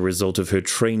done as a result of her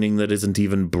training that isn't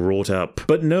even brought up.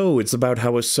 But no, it's about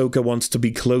how Ahsoka wants to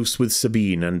be close with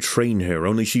Sabine and train her,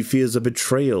 only she fears a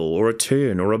betrayal or a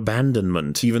turn or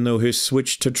abandonment, even though her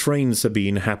switch to train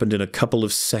Sabine happened in a couple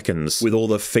of seconds, with all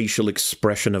the facial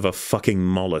expression of a fucking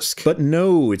mollusk. But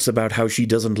no, it's about how she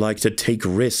doesn't like to take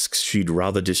risks. She'd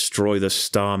rather destroy the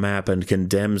star map and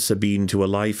condemn Sabine to a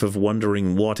life of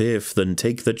wondering what if than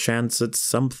take the chance at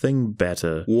something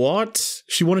better. What?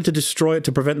 She wanted to destroy it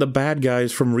to prevent the bad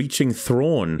guys from reaching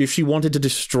Thrawn. If she wanted to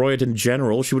destroy it in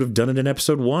general, she would have done it in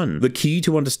episode 1. The key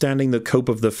to understanding the cope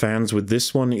of the fans with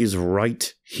this one is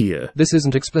right here. This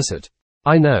isn't explicit.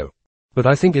 I know. But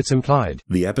I think it's implied.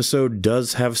 The episode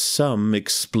does have some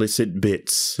explicit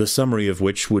bits, the summary of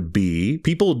which would be,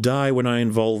 people die when I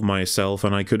involve myself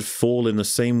and I could fall in the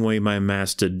same way my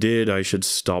master did, I should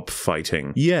stop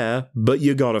fighting. Yeah, but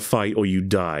you gotta fight or you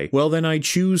die. Well then I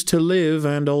choose to live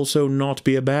and also not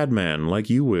be a bad man like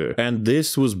you were. And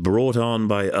this was brought on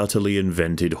by utterly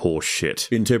invented horseshit.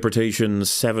 Interpretation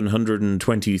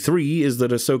 723 is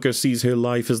that Ahsoka sees her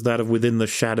life as that of within the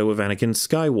shadow of Anakin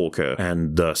Skywalker,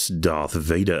 and thus Darth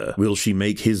Vader. Will she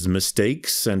make his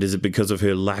mistakes, and is it because of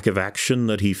her lack of action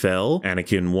that he fell?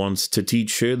 Anakin wants to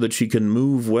teach her that she can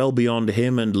move well beyond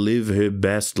him and live her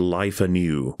best life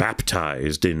anew.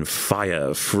 Baptized in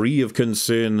fire, free of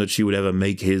concern that she would ever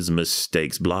make his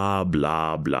mistakes, blah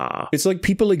blah blah. It's like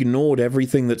people ignored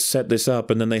everything that set this up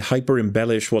and then they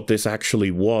hyper-embellish what this actually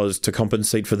was to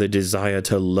compensate for their desire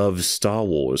to love Star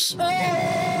Wars.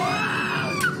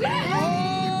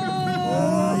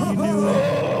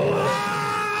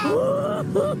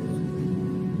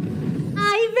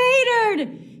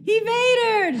 He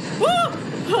Vadered!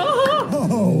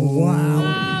 Oh, wow.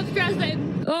 I'm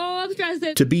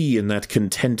stressing. To be in that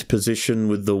content position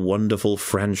with the wonderful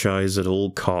franchise at all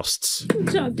costs.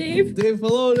 Good job, Dave. Dave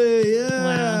Filoni, yeah!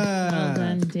 Wow, well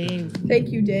done, Dave. Thank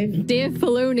you, Dave. Dave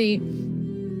Filoni.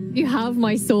 You have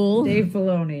my soul. Dave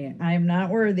Filoni, I am not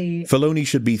worthy. Filoni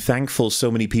should be thankful so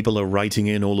many people are writing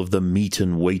in all of the meat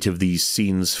and weight of these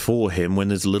scenes for him when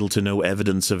there's little to no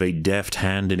evidence of a deft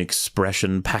hand in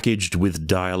expression packaged with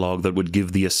dialogue that would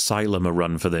give the Asylum a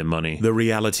run for their money. The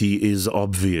reality is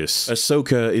obvious.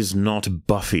 Ahsoka is not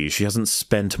Buffy. She hasn't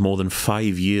spent more than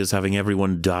 5 years having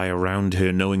everyone die around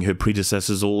her, knowing her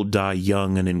predecessors all die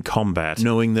young and in combat,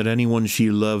 knowing that anyone she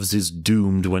loves is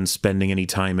doomed when spending any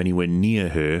time anywhere near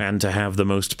her, and to have the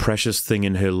most precious thing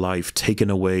in her life taken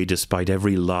away despite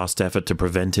every last effort to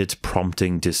prevent it,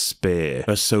 prompting despair.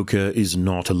 Ahsoka is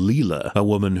not Leela, a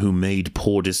woman who made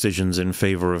poor decisions in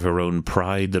favor of her own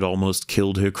pride that almost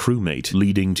killed her crewmate,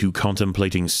 leading to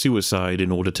contemplating suicide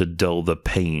in order to dull the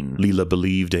pain. Leela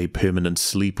believed a permanent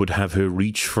sleep would have her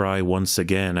reach Fry once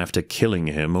again after killing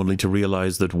him, only to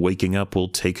realize that waking up will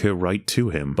take her right to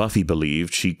him. Buffy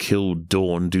believed she killed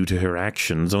Dawn due to her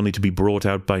actions, only to be brought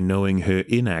out by knowing her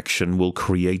inaction will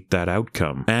create that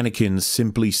outcome. Anakin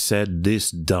simply said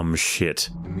this dumb shit.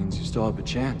 It means you still have a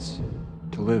chance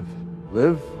to live.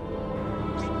 Live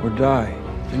or die.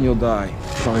 Then you'll die.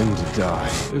 Trying to die.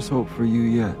 There's hope for you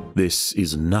yet. This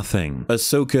is nothing.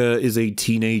 Ahsoka is a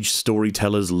teenage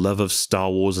storyteller's love of Star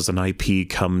Wars as an IP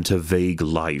come to vague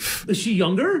life. Is she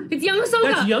younger? It's young Ahsoka!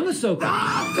 That's young Ahsoka!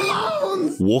 Ah,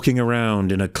 clones! Walking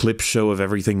around in a clip show of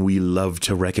everything we love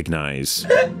to recognize.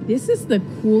 This is the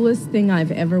coolest thing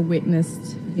I've ever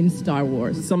witnessed in Star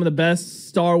Wars. Some of the best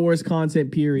Star Wars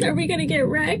content, period. Are we gonna get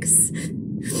Rex?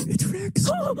 It's Rex.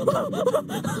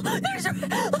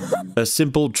 A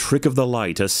simple trick of the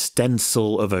light, a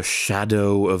stencil of a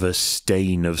shadow of a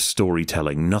stain of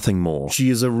storytelling, nothing more. She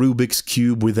is a Rubik's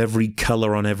Cube with every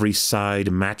color on every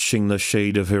side, matching the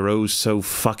shade of her oh so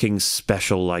fucking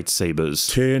special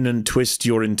lightsabers. Turn and twist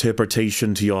your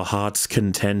interpretation to your heart's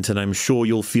content, and I'm sure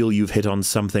you'll feel you've hit on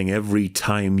something every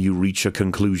time you reach a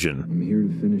conclusion. I'm here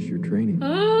to finish your training.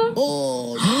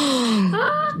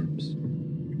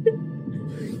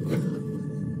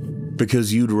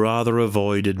 Because you'd rather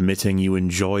avoid admitting you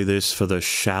enjoy this for the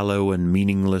shallow and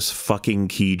meaningless fucking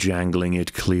key jangling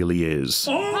it clearly is.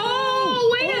 Oh,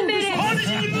 wait a minute!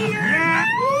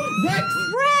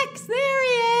 Rex, there he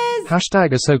is!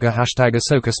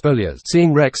 #Ahsoka spoilers.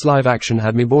 Seeing Rex live action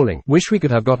had me bawling. Wish we could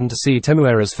have gotten to see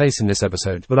Temuera's face in this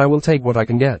episode, but I will take what I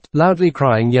can get. Loudly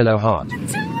crying yellow heart. He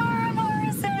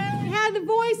had the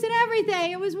voice and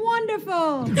everything. It was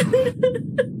wonderful.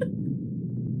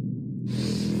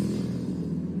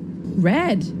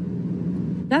 Red.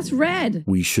 That's red.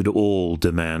 We should all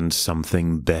demand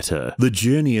something better. The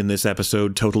journey in this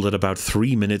episode totaled at about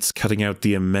 3 minutes, cutting out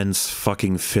the immense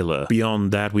fucking filler.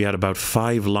 Beyond that, we had about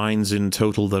 5 lines in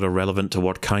total that are relevant to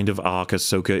what kind of arc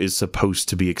Ahsoka is supposed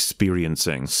to be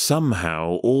experiencing.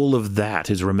 Somehow, all of that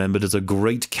is remembered as a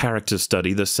great character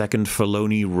study the second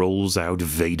Filoni rolls out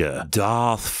Vader.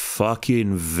 Darth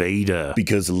fucking Vader.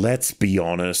 Because let's be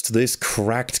honest, this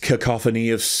cracked cacophony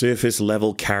of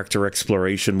surface-level character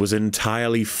exploration was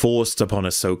entirely forced upon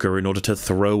Ahsoka in order to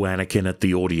throw Anakin at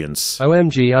the audience.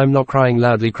 OMG, I'm not crying,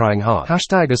 loudly crying heart.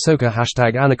 #Ahsoka,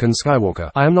 #Anakin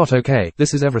Skywalker. I am not okay.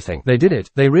 This is everything. They did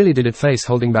it. They really did it. Face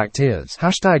holding back tears.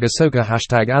 #Ahsoka,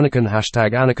 #Anakin,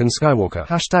 #Anakin Skywalker.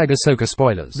 #Ahsoka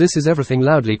spoilers. This is everything,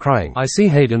 loudly crying. I see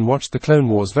Hayden watched the Clone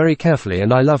Wars very carefully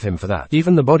and I love him for that.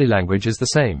 Even the body language is the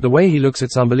same. The way he looks,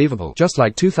 it's unbelievable. Just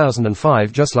like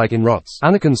 2005, just like in Rots.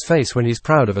 Anakin's face when he's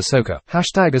proud of Ahsoka.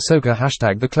 #Ahsoka,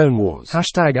 #the Clone Wars.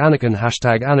 #Anakin,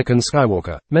 #Anakin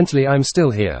Skywalker. Mentally I'm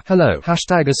still here. Hello.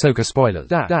 #Ahsoka spoilers.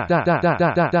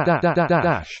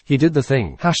 He did the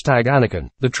thing. #Anakin.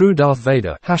 The true Darth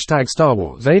Vader. #Star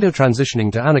Wars. Vader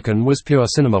transitioning to Anakin was pure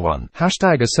cinema one.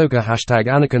 #Ahsoka,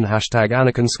 #Anakin,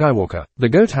 #Anakin Skywalker. The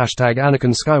GOAT.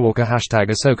 #Anakin Skywalker,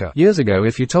 #Ahsoka. Years ago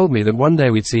if you told me that one day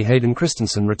we'd see Hayden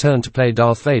Christensen return to play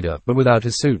Darth Vader, but without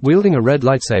his suit, wielding a red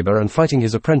lightsaber and fighting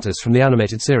his apprentice from the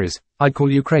animated series, I'd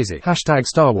call you crazy.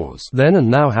 #Star Wars. Then and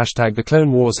now #the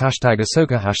Clone Wars.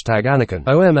 #Ahsoka, #Anakin.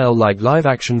 OML like live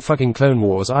action fucking Clone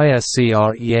Wars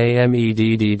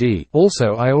ISCREAMEDDD.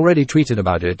 Also I already tweeted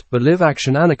about it, but live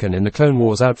action Anakin in the Clone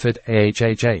Wars outfit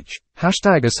AHHH.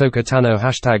 #Ahsoka Tano,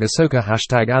 #Ahsoka,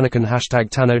 #Anakin,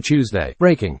 #Tano Tuesday.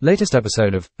 Breaking. Latest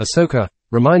episode of Ahsoka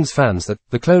reminds fans that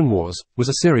The Clone Wars was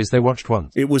a series they watched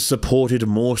once. It was supported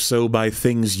more so by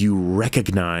things you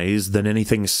recognize than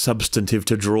anything substantive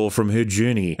to draw from her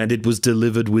journey, and it was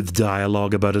delivered with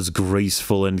dialogue about as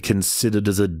graceful and considered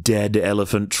as a dead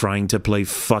elephant trying to play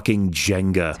fucking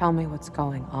Jenga. Tell me what's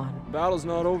going on. The battle's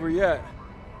not over yet.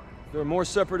 There are more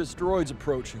separatist droids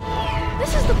approaching.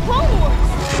 This is the Clone Wars!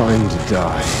 Trying to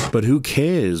die. But who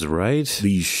cares, right?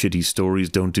 These shitty stories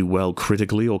don't do well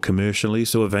critically or commercially,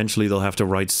 so eventually they'll have to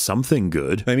write something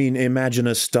good. I mean, imagine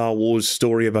a Star Wars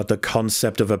story about the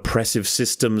concept of oppressive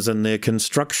systems and their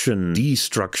construction,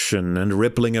 destruction, and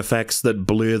rippling effects that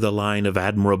blur the line of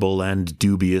admirable and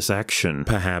dubious action.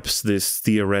 Perhaps this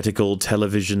theoretical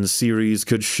television series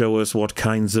could show us what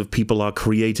kinds of people are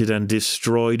created and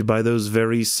destroyed by those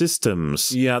very systems.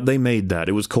 systems. Yeah, they made that.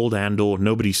 It was called Andor,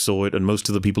 nobody saw it, and most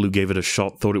of the people who gave it a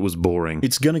shot thought it was boring.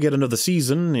 It's gonna get another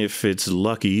season, if it's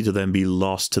lucky to then be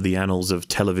lost to the annals of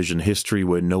television history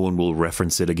where no one will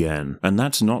reference it again. And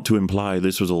that's not to imply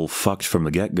this was all fucked from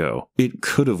the get-go. It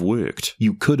could have worked.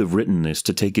 You could have written this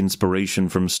to take inspiration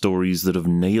from stories that have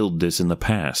nailed this in the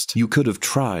past. You could have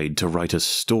tried to write a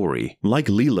story. Like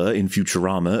Leela in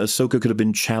Futurama, Ahsoka could have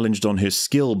been challenged on her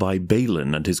skill by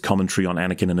Baylan and his commentary on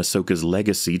Anakin and Ahsoka's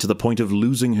legacy to the point of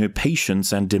losing her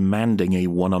patience and demanding a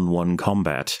one-on-one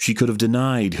combat. She could have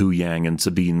denied Huyang and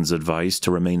Sabine's advice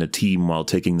to remain a team while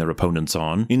taking their opponents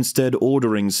on, instead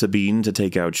ordering Sabine to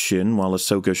take out Shin while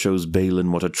Ahsoka shows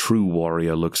Baylan what a true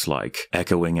warrior looks like,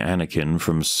 echoing Anakin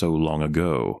from so long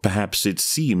ago. Perhaps it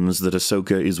seems that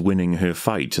Ahsoka is winning her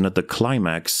fight, and at the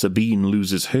climax, Sabine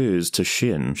loses hers to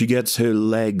Shin. She gets her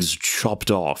legs chopped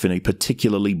off in a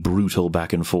particularly brutal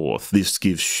back and forth. This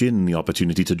gives Shin the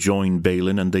opportunity to join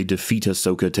Baylan and they defeat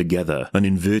Ahsoka together, an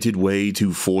inverted way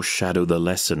to foreshadow the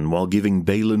lesson while giving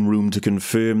Baylan room to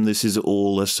confirm this is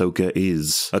all Ahsoka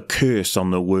is. A curse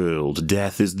on the world.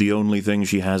 Death is the only thing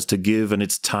she has to give, and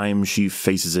it's time she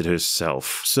faces it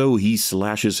herself. So he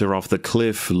slashes her off the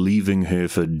cliff, leaving her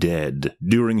for dead.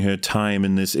 During her time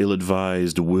in this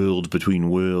ill-advised world between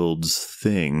worlds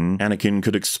thing, Anakin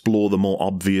could explore the more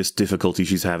obvious difficulty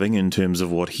she's having in terms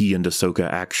of what he and Ahsoka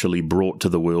actually brought to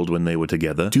the world when they were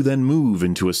together, to then move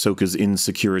into Ahsoka's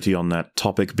insecurity on that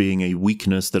topic being a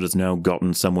weakness that has now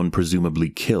gotten someone presumably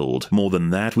killed. More than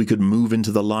that, we could move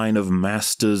into the line of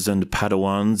masters and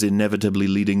Padawans inevitably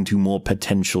leading to more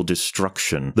potential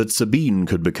destruction. That Sabine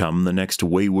could become the next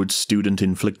wayward student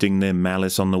inflicting their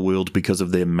malice on the world because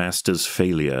of their master's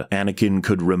failure. Anakin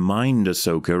could remind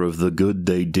Ahsoka of the good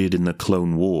they did in the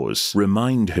Clone Wars.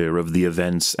 Remind her of the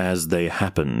events as they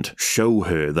happened. Show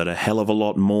her that a hell of a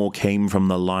lot more came from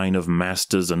the line of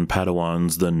masters and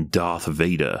Padawans than Darth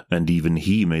Vader, and even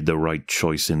he made the right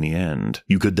choice in the end.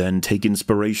 You could then take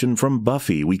inspiration from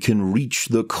Buffy. We can reach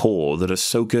the core that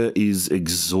Ahsoka is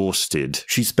exhausted.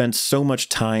 She spent so much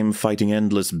time fighting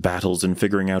endless battles and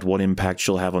figuring out what impact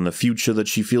she'll have on the future that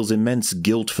she feels immense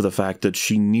guilt for the fact that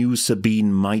she knew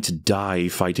Sabine might die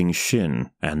fighting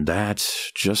Shin. And that,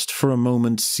 just for a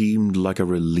moment, seemed like a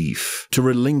relief. To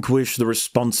relinquish the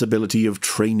responsibility of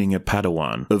training a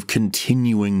Padawan, of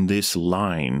continuing this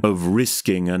line, of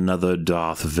risking another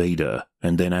Darth Vader.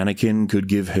 And then Anakin could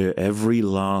give her every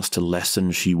last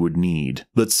lesson she would need.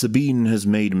 That Sabine has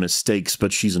made mistakes,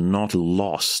 but she's not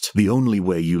lost. The only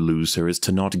way you lose her is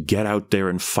to not get out there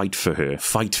and fight for her,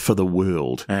 fight for the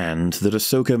world. And that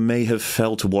Ahsoka may have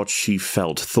felt what she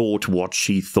felt, thought what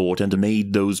she thought, and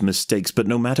made those mistakes, but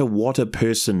no matter what a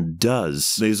person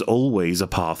does, there's always a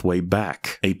pathway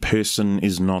back. A person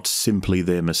is not simply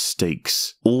their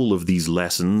mistakes. All of these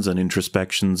lessons and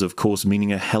introspections, of course,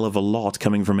 meaning a hell of a lot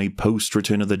coming from a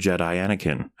post-Return of the Jedi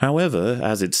Anakin. However,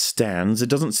 as it stands, it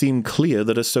doesn't seem clear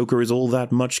that Ahsoka is all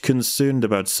that much concerned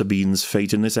about Sabine's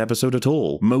fate in this episode at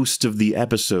all. Most of the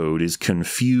episode is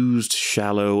confused,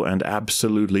 shallow, and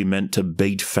absolutely meant to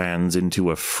bait fans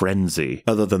into a frenzy.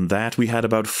 Other than that, we had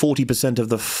about 40% of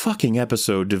the fucking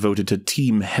episode devoted to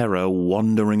Team Hera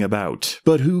wandering about.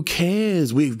 But who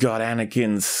cares? We've got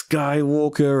Anakin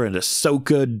Skywalker and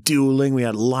Ahsoka dueling, we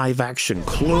had live-action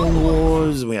Clone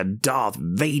Wars, we had Darth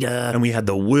Vader, and we had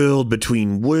the world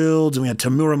between worlds, and we had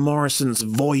Tamura Morrison's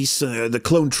voice, the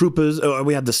clone troopers,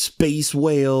 we had the space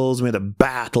whales, we had a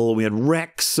battle, we had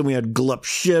Rex, and we had Glup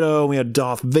Shido, and we had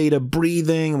Darth Vader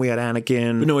breathing, and we had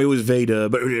Anakin. No, it was Vader,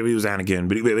 but it was Anakin.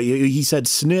 But he said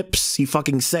Snips. He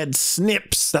fucking said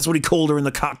Snips. That's what he called her in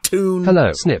the cartoon.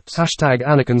 Hello, Snips. Hashtag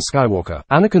Anakin Skywalker.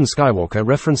 Anakin Skywalker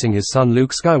referencing his son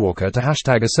Luke Skywalker to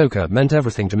hashtag Ahsoka meant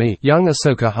everything to me. Young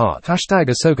Ahsoka heart. Hashtag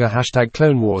Ahsoka. Hashtag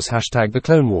Clone Wars. Hashtag the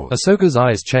Clone Wars. Ahsoka's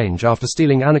eyes change after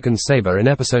stealing Anakin's saber in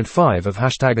episode 5 of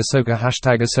hashtag Ahsoka.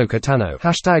 Hashtag Ahsoka Tano.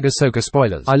 Hashtag Ahsoka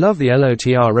spoilers. I love the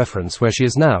LOTR reference where she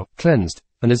is now cleansed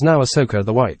and is now Ahsoka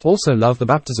the White. Also love the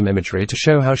baptism imagery to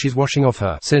show how she's washing off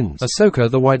her sins. Ahsoka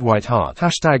the White heart.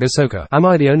 Hashtag Ahsoka. Am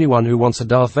I the only one who wants a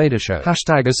Darth Vader show?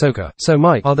 Hashtag Ahsoka. So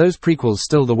Mike, are those prequels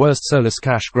still the worst soulless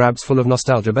cash grabs full of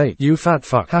nostalgia bait? You fat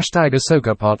fuck. Hashtag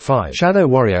Ahsoka Part 5. Shadow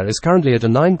Warrior is currently at a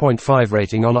 9.5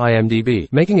 rating on IMDb,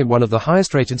 making it one of the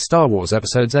highest rated Star Wars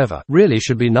episodes ever. Really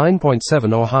should be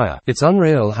 9.7 or higher. It's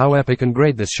unreal how epic and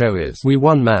great this show is. We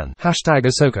won, man. Hashtag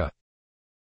Ahsoka.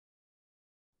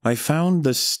 I found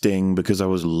the sting because I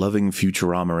was loving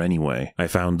Futurama anyway. I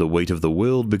found the weight of the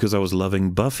world because I was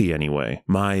loving Buffy anyway.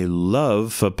 My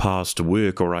love for past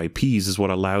work or IPs is what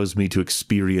allows me to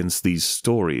experience these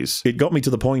stories. It got me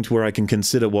to the point where I can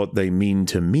consider what they mean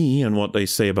to me and what they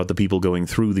say about the people going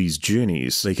through these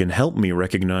journeys. They can help me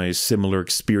recognize similar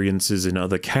experiences in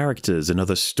other characters, in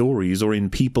other stories, or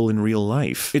in people in real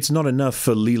life. It's not enough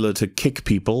for Leela to kick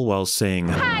people while saying,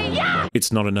 "Hi-ya!"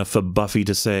 It's not enough for Buffy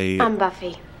to say, I'm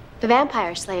Buffy, the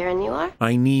vampire slayer, and you are?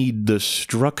 I need the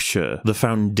structure, the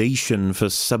foundation for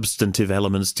substantive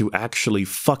elements to actually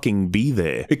fucking be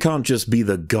there. It can't just be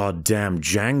the goddamn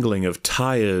jangling of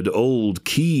tired, old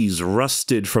keys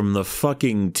rusted from the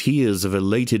fucking tears of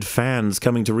elated fans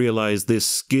coming to realize this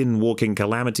skin-walking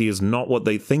calamity is not what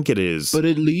they think it is. But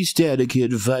at least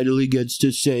Anakin finally gets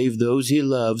to save those he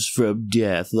loves from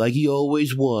death, like he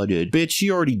always wanted. Bitch,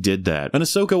 she already did that. And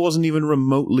Ahsoka wasn't even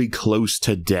remotely close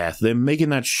to death. They're making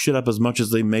that shit up as much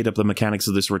as they made up the mechanics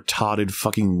of this retarded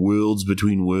fucking worlds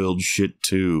between worlds shit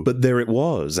too. But there it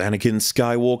was, Anakin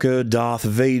Skywalker, Darth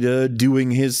Vader,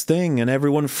 doing his thing, and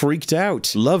everyone freaked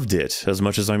out. Loved it, as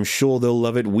much as I'm sure they'll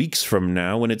love it weeks from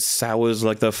now when it sours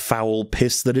like the foul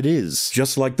piss that it is.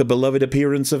 Just like the beloved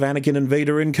appearance of Anakin and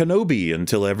Vader in Kenobi,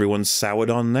 until everyone soured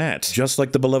on that. Just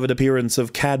like the beloved appearance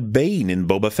of Cad Bane in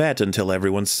Boba Fett, until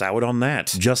everyone soured on that.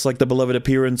 Just like the beloved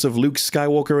appearance of Luke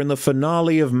Skywalker in the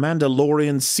finale of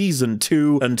Mandalorian Season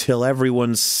 2 until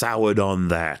everyone soured on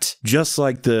that. Just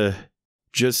like the...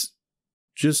 Just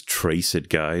trace it,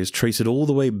 guys. Trace it all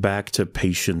the way back to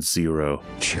Patient Zero.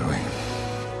 Chewie.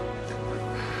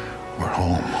 We're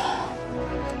home.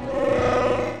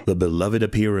 The beloved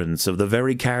appearance of the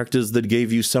very characters that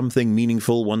gave you something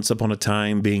meaningful once upon a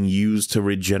time being used to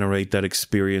regenerate that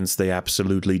experience they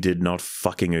absolutely did not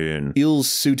fucking earn.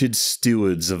 Ill-suited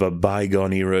stewards of a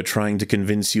bygone era trying to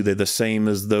convince you they're the same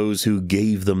as those who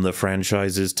gave them the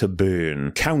franchises to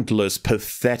burn. Countless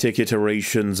pathetic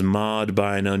iterations marred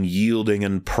by an unyielding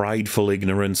and prideful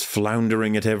ignorance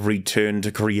floundering at every turn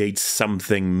to create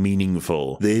something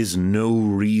meaningful. There's no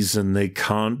reason they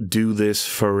can't do this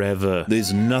forever.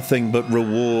 There's nothing but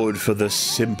reward for the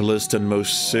simplest and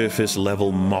most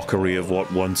surface-level mockery of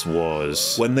what once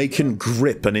was. When they can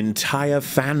grip an entire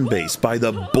fanbase by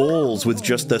the balls with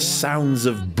just the sounds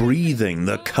of breathing,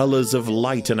 the colors of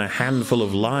light, and a handful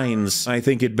of lines, I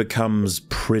think it becomes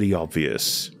pretty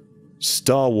obvious.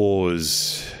 Star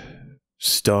Wars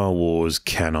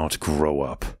cannot grow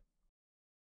up.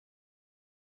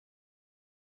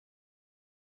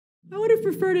 I would have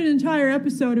preferred an entire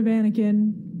episode of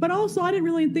Anakin, but also I didn't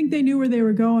really think they knew where they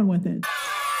were going with it.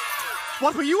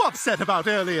 What were you upset about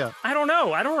earlier? I don't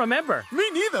know. I don't remember. Me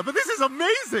neither, but this is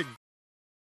amazing!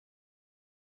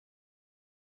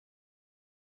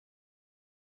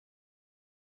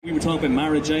 We were talking about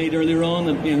Mara Jade earlier on,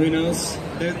 and who knows?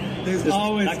 There's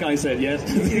always... That guy said yes.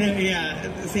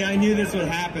 Yeah, see, I knew this would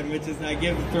happen, which is I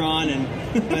give Thrawn,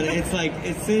 but it's like,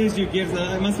 as soon as you give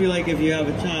them, it must be like if you have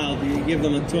a child, you give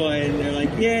them a toy, and they're like,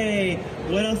 yay,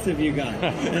 what else have you got?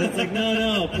 And it's like,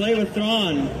 no, play with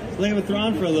Thrawn. Play with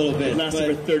Thrawn for a little bit. It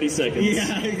lasted for 30 seconds.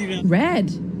 Yeah, you know. Red.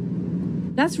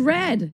 That's red.